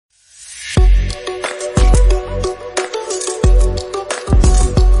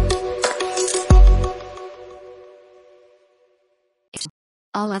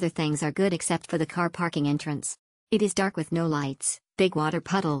All other things are good except for the car parking entrance. It is dark with no lights, big water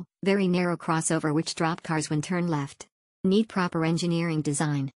puddle, very narrow crossover which drop cars when turn left. Need proper engineering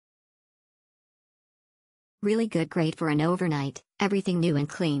design. Really good, great for an overnight, everything new and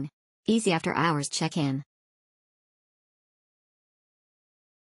clean. Easy after hours check-in.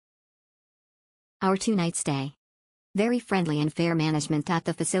 Our 2-night stay. Very friendly and fair management at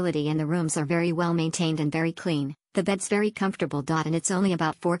the facility, and the rooms are very well maintained and very clean. The bed's very comfortable. And it's only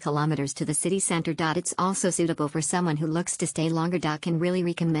about 4 kilometers to the city center. It's also suitable for someone who looks to stay longer. Can really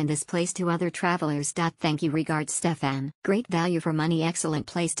recommend this place to other travelers. Thank you, regards, Stefan. Great value for money, excellent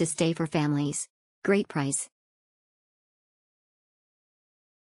place to stay for families. Great price.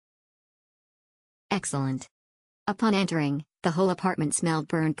 Excellent. Upon entering, the whole apartment smelled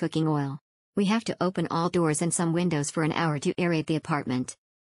burned cooking oil. We have to open all doors and some windows for an hour to aerate the apartment.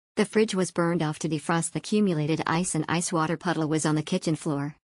 The fridge was burned off to defrost the accumulated ice, and ice water puddle was on the kitchen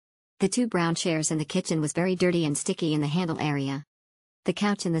floor. The 2 brown chairs in the kitchen was very dirty and sticky in the handle area. The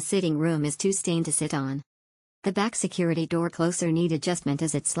couch in the sitting room is too stained to sit on. The back security door closer need adjustment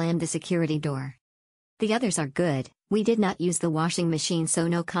as it slammed the security door. The others are good. We did not use the washing machine, so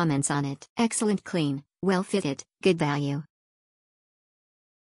no comments on it. Excellent, clean, well fitted, good value.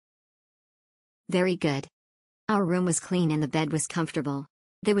 Very good. Our room was clean and the bed was comfortable.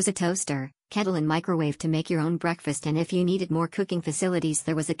 There was a toaster, kettle and microwave to make your own breakfast, and if you needed more cooking facilities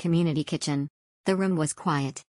there was a community kitchen. The room was quiet.